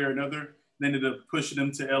some one way or another, that ended up pushing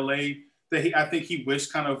him to LA, that I think he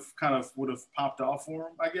wished kind of would have popped off for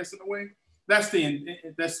him, I guess, in a way. That's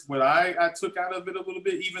what I took out of it a little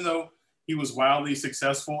bit, even though he was wildly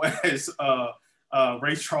successful as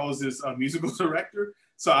Ray Charles's musical director.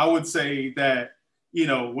 So I would say that, you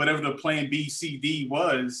know, whatever the plan B, C, D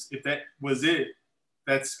was, if that was it,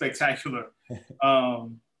 that's spectacular.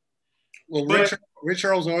 Well, Ray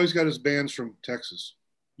Charles always got his bands from Texas.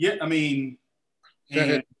 Yeah, I mean,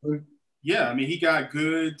 yeah, I mean, he got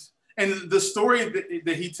good. And the story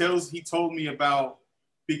that he told me about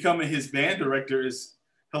becoming his band director is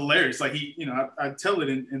hilarious. Like, he, you know, I tell it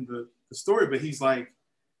in the story, but he's like,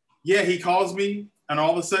 yeah, he calls me, and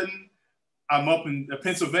all of a sudden I'm up in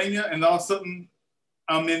Pennsylvania, and all of a sudden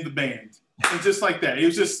I'm in the band. And just like that, it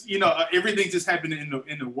was just, you know, everything just happened in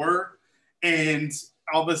the whir, and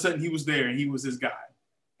all of a sudden he was there, and he was his guy,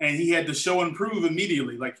 and he had to show and prove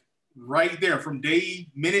immediately, like right there from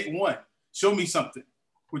minute 1. Show me something.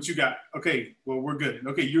 What you got? Okay, well, we're good.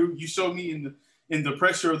 Okay, you showed me in the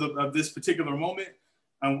pressure of this particular moment.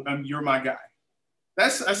 You're my guy.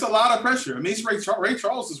 That's a lot of pressure. I mean, it's Ray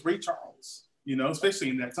Charles is Ray Charles, you know, especially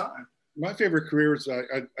in that time. My favorite career was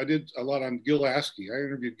I did a lot on Gil Askey. I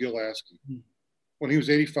interviewed Gil Askey when he was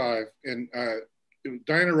 85, and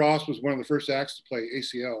Diana Ross was one of the first acts to play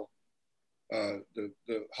ACL, the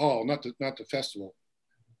hall, not the festival,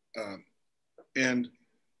 and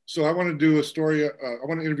so I want to do a story. I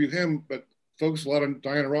want to interview him, but focus a lot on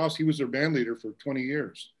Diana Ross. He was their band leader for 20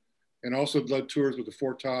 years, and also led tours with the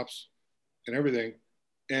Four Tops and everything.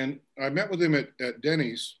 And I met with him at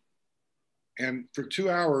Denny's, and for 2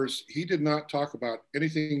 hours, he did not talk about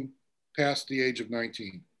anything past the age of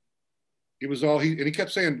 19. It was all and he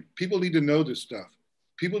kept saying, people need to know this stuff.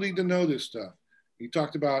 People need to know this stuff. He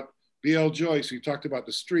talked about B.L. Joyce. He talked about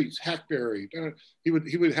the streets, Hackberry.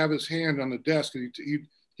 He would have his hand on the desk, and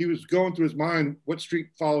he was going through his mind, what street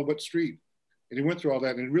followed what street. And he went through all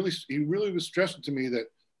that. And he really was stressing to me that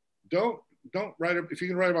don't write, if you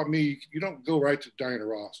can write about me, you don't go right to Diana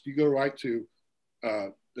Ross. You go right to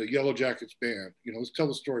the Yellow Jackets band. You know, let's tell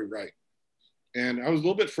the story right. And I was a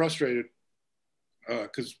little bit frustrated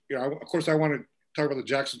because, you know, of course I want to talk about the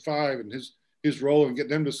Jackson 5 and his role and get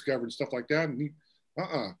them discovered and stuff like that. And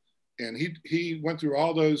and he went through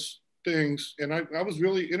all those things. And I was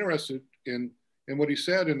really interested in what he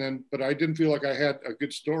said, but I didn't feel like I had a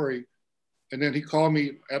good story. And then he called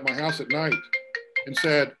me at my house at night and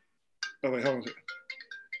said, "Oh wait, hold on a second."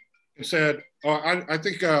 And said, "Oh, I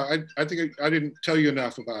think I didn't tell you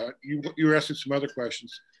enough about it. You were asking some other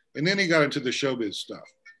questions." And then he got into the showbiz stuff.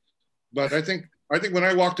 But I think when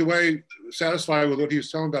I walked away satisfied with what he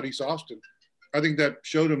was telling about East Austin, I think that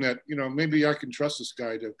showed him that, you know, maybe I can trust this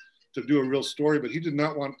guy to do a real story. But he did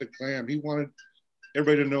not want the glam. He wanted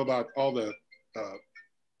everybody to know about all the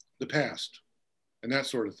past and that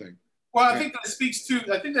sort of thing. Well, I think that speaks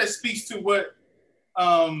to what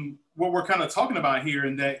we're kind of talking about here,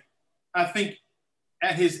 and that I think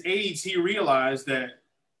at his age he realized that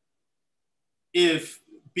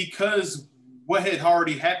because what had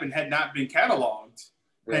already happened had not been cataloged,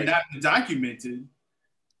 had not been documented,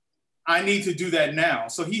 I need to do that now.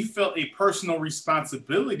 So he felt a personal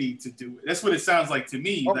responsibility to do it. That's what it sounds like to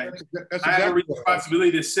me. Oh, like that's I have a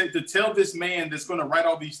responsibility to tell this man that's going to write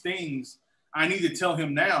all these things. I need to tell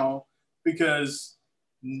him now, because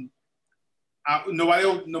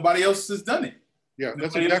nobody else has done it. Yeah,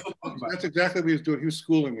 that's exactly what he was doing. He was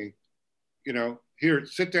schooling me. You know, here,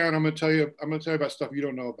 sit down. I'm going to tell you about stuff you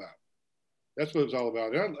don't know about. That's what it was all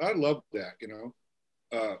about. I love that, you know.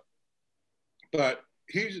 But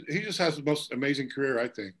he just has the most amazing career, I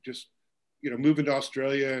think. Just, you know, moving to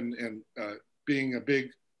Australia and being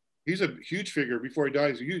he's a huge figure. Before he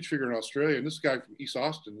died, he's a huge figure in Australia. And this guy from East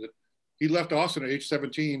Austin, that he left Austin at age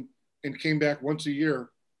 17 and came back once a year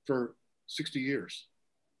for 60 years.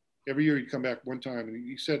 Every year he'd come back one time. And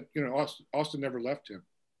he said, you know, Austin never left him.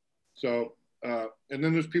 So And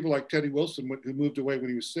then there's people like Teddy Wilson who moved away when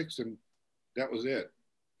he was 6, and that was it.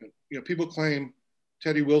 And, you know, people claim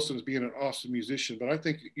Teddy Wilson as being an awesome musician, but I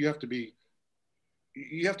think you have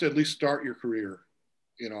to at least start your career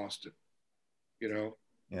in Austin, you know?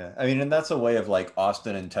 Yeah, I mean, and that's a way of like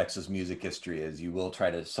Austin and Texas music history is you will try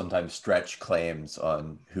to sometimes stretch claims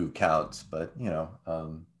on who counts, but you know,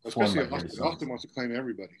 especially Austin wants to claim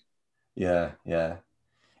everybody. Yeah, yeah.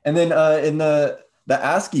 And then in the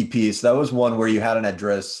ASCII piece, that was one where you had an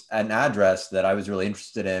address that I was really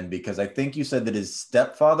interested in because I think you said that his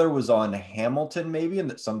stepfather was on Hamilton maybe, and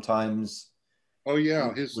that sometimes oh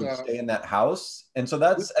yeah, his would stay in that house. And so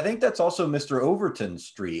I think that's also Mr. Overton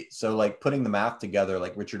Street. So like putting the math together,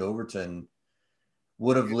 like Richard Overton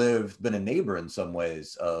would have been a neighbor in some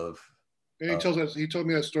ways of. And he told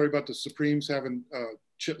me that story about the Supremes having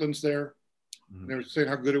chitlins there. Mm-hmm. They were saying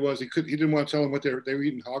how good it was. He didn't want to tell them what they were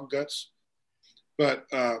eating hog guts. But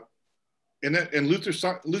and Luther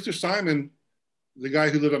Simon, the guy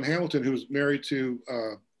who lived on Hamilton, who was married to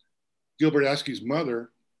Gilbert Aske's mother,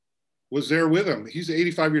 was there with him. He's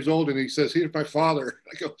 85 years old, and he says, "Here's my father."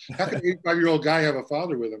 I go, "How can an 85-year-old guy have a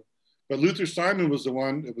father with him?" But Luther Simon was the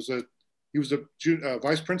one. He was a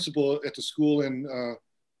vice principal at the school in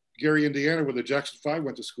Gary, Indiana, where the Jackson 5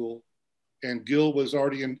 went to school. And Gil was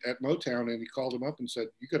already at Motown, and he called him up and said,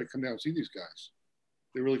 "You got to come down and see these guys.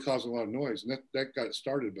 They're really causing a lot of noise." And that got it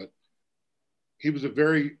started. But he was a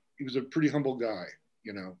pretty humble guy,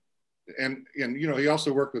 you know. And you know, he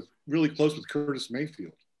also worked really close with Curtis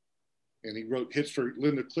Mayfield. And he wrote hits for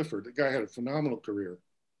Linda Clifford. The guy had a phenomenal career.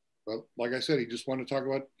 But like I said, he just wanted to talk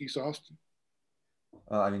about East Austin.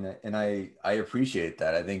 I mean, and I appreciate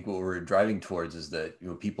that. I think what we're driving towards is that, you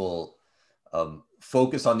know, people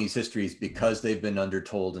focus on these histories because they've been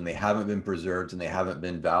undertold and they haven't been preserved and they haven't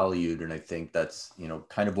been valued. And I think that's, you know,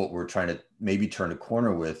 kind of what we're trying to maybe turn a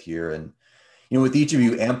corner with here. And, you know, with each of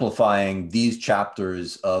you amplifying these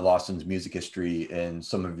chapters of Austin's music history in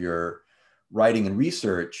some of your writing and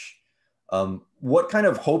research, what kind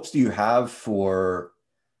of hopes do you have for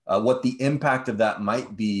what the impact of that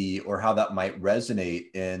might be or how that might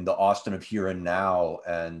resonate in the Austin of here and now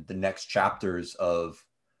and the next chapters of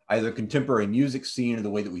either contemporary music scene or the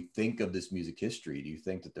way that we think of this music history? Do you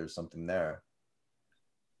think that there's something there?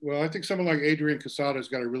 Well, I think someone like Adrian Quesada's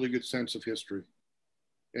got a really good sense of history.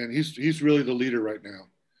 And he's really the leader right now.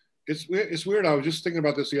 It's weird. I was just thinking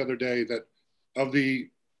about this the other day that of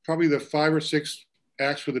probably the 5 or 6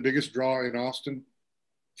 acts for the biggest draw in Austin,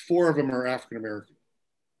 4 of them are African-American,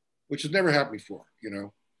 which has never happened before, you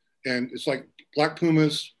know? And it's like Black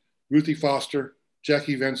Pumas, Ruthie Foster,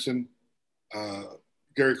 Jackie Venson,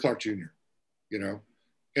 Gary Clark Jr., you know?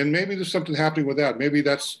 And maybe there's something happening with that. Maybe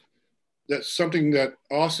that's something that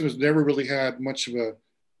Austin has never really had much of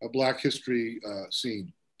a Black history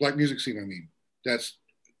scene, Black music scene, I mean. That's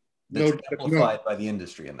amplified by the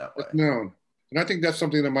industry in that way. That's known. And I think that's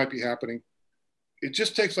something that might be happening. It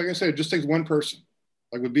just takes, like I said, it just takes one person.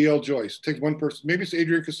 Like with B.L. Joyce, it takes one person. Maybe it's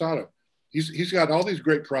Adrian Quesada. He's got all these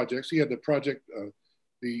great projects. He had the project,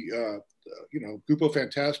 Grupo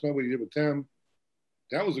Fantasma, what he did with them.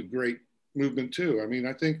 That was a great movement too. I mean,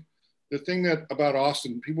 I think the thing that about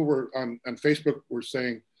Austin, people were on Facebook were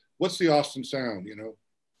saying, "What's the Austin sound? You know,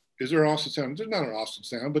 is there an Austin sound?" There's not an Austin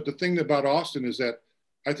sound, but the thing about Austin is that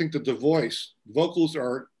I think that vocals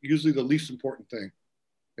are usually the least important thing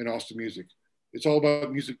in Austin music. It's all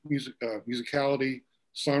about musicality,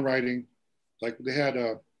 songwriting. Like they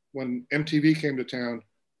had when MTV came to town,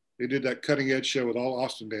 they did that cutting edge show with all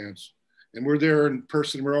Austin bands. And we're there in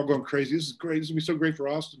person, we're all going crazy. This is great, this is gonna be so great for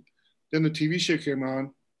Austin. Then the TV show came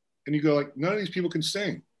on and you go like, none of these people can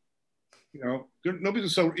sing. You know,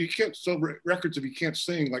 you can't sell records if you can't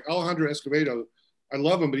sing. Like Alejandro Escobedo, I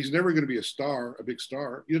love him, but he's never gonna be a big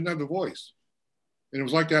star. He doesn't have the voice. And it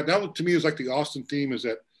was like that. That to me is like the Austin theme, is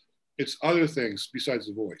that it's other things besides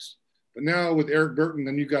the voice. But now with Eric Burton,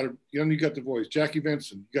 then you got the voice. Jackie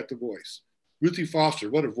Venson, you got the voice. Ruthie Foster,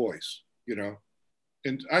 what a voice, you know.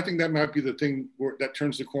 And I think that might be the thing that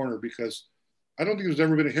turns the corner, because I don't think there's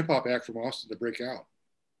ever been a hip hop act from Austin to break out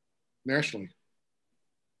nationally.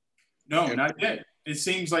 No, not yet. It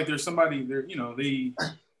seems like there's somebody there, you know,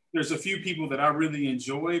 there's a few people that I really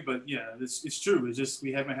enjoy, but yeah, it's true. It's just,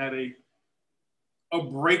 we haven't had a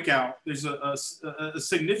breakout. There's a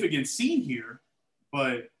significant scene here,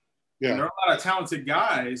 but yeah, there are a lot of talented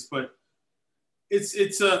guys, but it's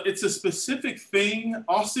a specific thing.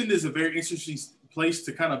 Austin is a very interesting place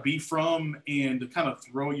to kind of be from and to kind of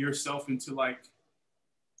throw yourself into, like,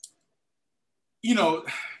 you know,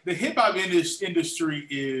 the hip hop industry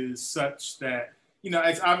is such that, you know,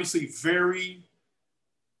 it's obviously very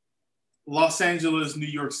Los Angeles, New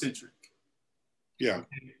York centric. Yeah.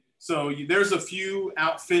 Okay? So there's a few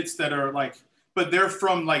outfits that are like, but they're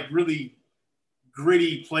from like really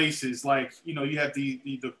gritty places. Like, you know, you have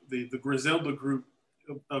the Griselda group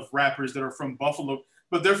of rappers that are from Buffalo,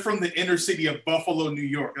 but they're from the inner city of Buffalo, New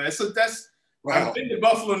York. That's Wow. I've been to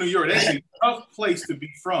Buffalo, New York. That's a tough place to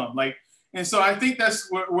be from. Like, and so I think that's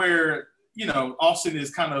where you know, Austin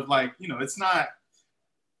is kind of like, you know, it's not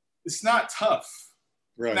tough.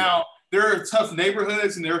 Right. Now, there are tough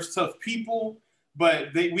neighborhoods and there's tough people,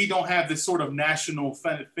 but we don't have this sort of national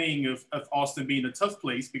thing of Austin being a tough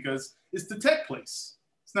place because it's the tech place.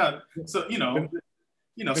 It's not, so,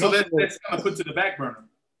 so that's kind of put to the back burner.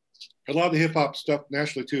 A lot of the hip hop stuff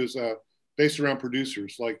nationally too is based around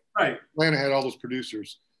producers. Like right. Atlanta had all those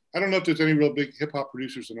producers. I don't know if there's any real big hip hop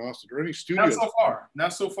producers in Austin or any studios.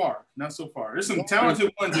 Not so far. There's some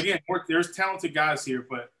talented ones. Again, there's talented guys here,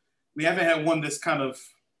 but we haven't had one that's kind of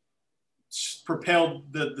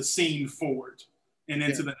propelled the scene forward and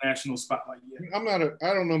into the national spotlight yet.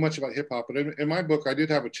 I don't know much about hip hop, but in my book, I did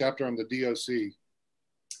have a chapter on the DOC.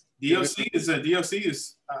 DOC is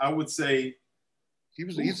I would say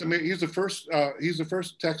he's the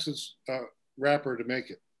first Texas rapper to make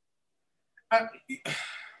it.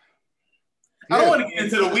 I don't want to get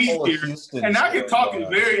into the weeds here, Houston, and I could talk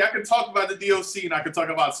about the DOC, and I could talk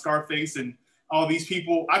about Scarface and all these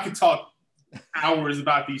people. I could talk hours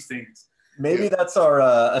about these things. Maybe that's our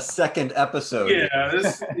a second episode.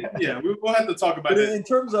 Yeah, we'll have to talk about it. In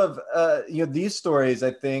terms of these stories,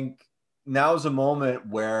 I think now is a moment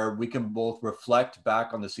where we can both reflect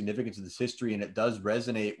back on the significance of this history, and it does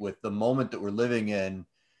resonate with the moment that we're living in.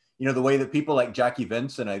 You know, the way that people like Jackie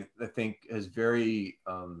Vincent, I think, has very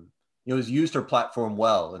has used her platform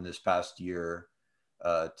well in this past year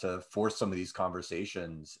to force some of these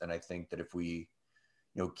conversations. And I think that if we,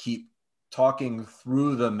 keep talking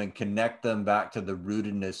through them and connect them back to the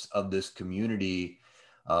rootedness of this community,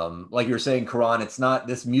 like you were saying, Kahron, it's not,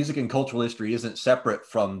 this music and cultural history isn't separate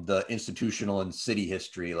from the institutional and city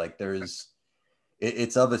history. Like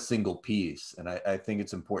it's of a single piece. And I think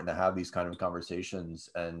it's important to have these kind of conversations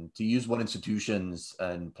and to use what institutions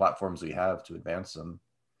and platforms we have to advance them.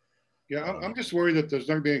 Yeah, I'm just worried that there's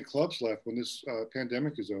not going to be any clubs left when this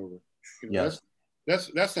pandemic is over. Yes.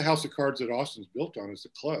 That's the house of cards that Austin's built on, is the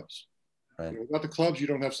clubs. Right. Without the clubs, you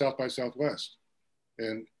don't have South by Southwest.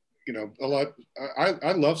 And,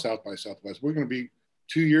 I love South by Southwest. We're going to be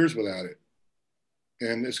 2 years without it.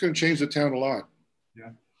 And it's going to change the town a lot.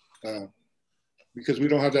 Yeah. Because we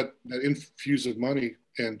don't have that infuse of money.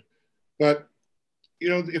 But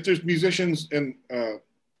if there's musicians and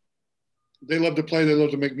they love to play, they love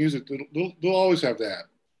to make music, they'll always have that.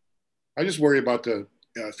 I just worry about the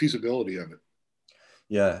feasibility of it.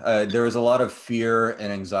 Yeah, there was a lot of fear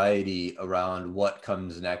and anxiety around what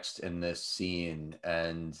comes next in this scene.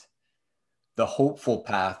 And the hopeful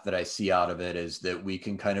path that I see out of it is that we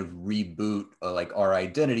can kind of reboot like our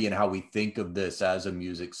identity and how we think of this as a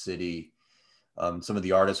music city. Some of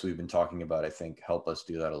the artists we've been talking about, I think, help us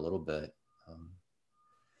do that a little bit.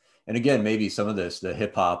 And again, maybe some of this, the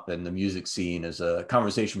hip hop and the music scene, is a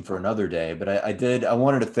conversation for another day. But I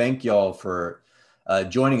wanted to thank y'all for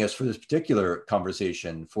joining us for this particular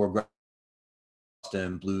conversation for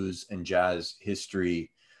Austin blues and jazz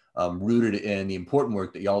history, rooted in the important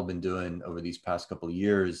work that y'all have been doing over these past couple of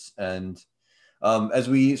years. And as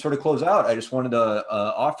we sort of close out, I just wanted to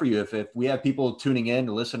offer you, if we have people tuning in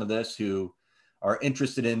to listen to this who are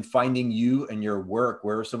interested in finding you and your work,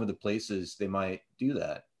 where are some of the places they might do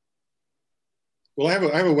that? Well, I have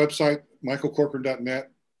a website,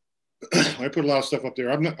 michaelcorcoran.net. I put a lot of stuff up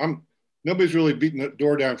there. Nobody's really beating the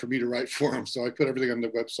door down for me to write for them, so I put everything on the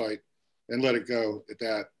website and let it go at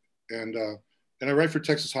that. And I write for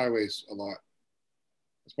Texas Highways a lot.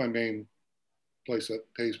 That's my main place that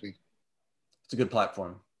pays me. It's a good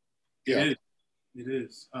platform. Yeah, it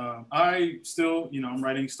is. I still, I'm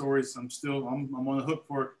writing stories. I'm on the hook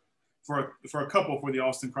for a couple for the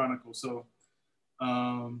Austin Chronicle. So,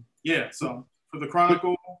 so for the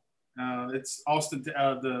Chronicle, it's Austin.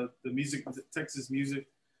 The music, Texas music,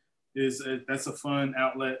 that's a fun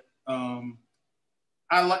outlet.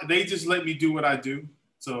 They just let me do what I do,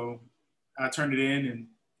 so I turn it in and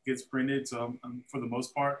it gets printed. So I'm for the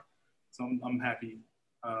most part, so I'm happy.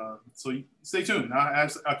 So stay tuned. I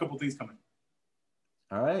have a couple things coming.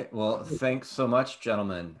 All right. Well, thanks so much,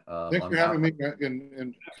 gentlemen. Thanks for having me,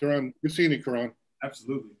 and Kahron. Good seeing you, Kahron.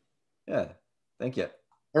 Absolutely. Yeah. Thank you.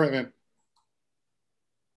 All right, man.